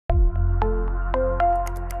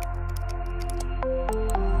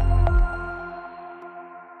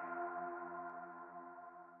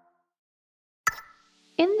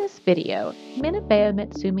video, Minebea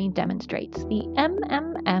Mitsumi demonstrates the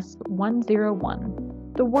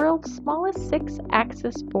MMS101, the world's smallest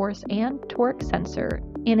 6-axis force and torque sensor,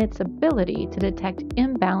 in its ability to detect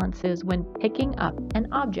imbalances when picking up an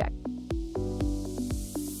object.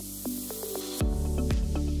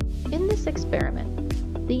 In this experiment,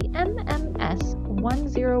 the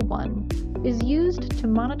MMS101 is used to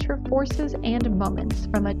monitor forces and moments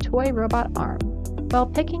from a toy robot arm while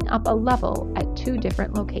picking up a level at 2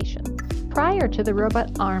 different locations. Prior to the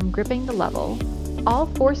robot arm gripping the level, all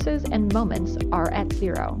forces and moments are at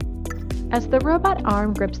 0. As the robot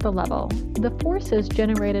arm grips the level, the forces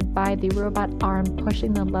generated by the robot arm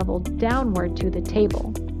pushing the level downward to the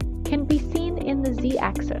table can be seen in the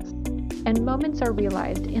z-axis, and moments are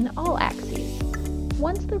realized in all axes.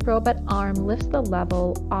 Once the robot arm lifts the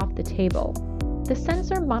level off the table, the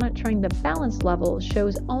sensor monitoring the balance level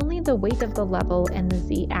shows only the weight of the level and the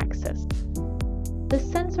z-axis. The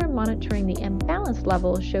sensor monitoring the imbalance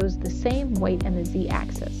level shows the same weight and the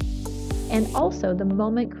z-axis, and also the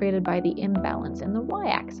moment created by the imbalance in the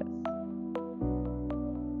y-axis.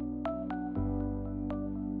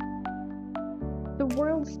 The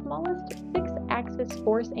world's smallest 6-axis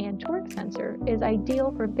force and torque sensor is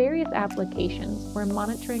ideal for various applications where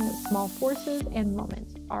monitoring of small forces and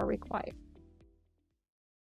moments are required.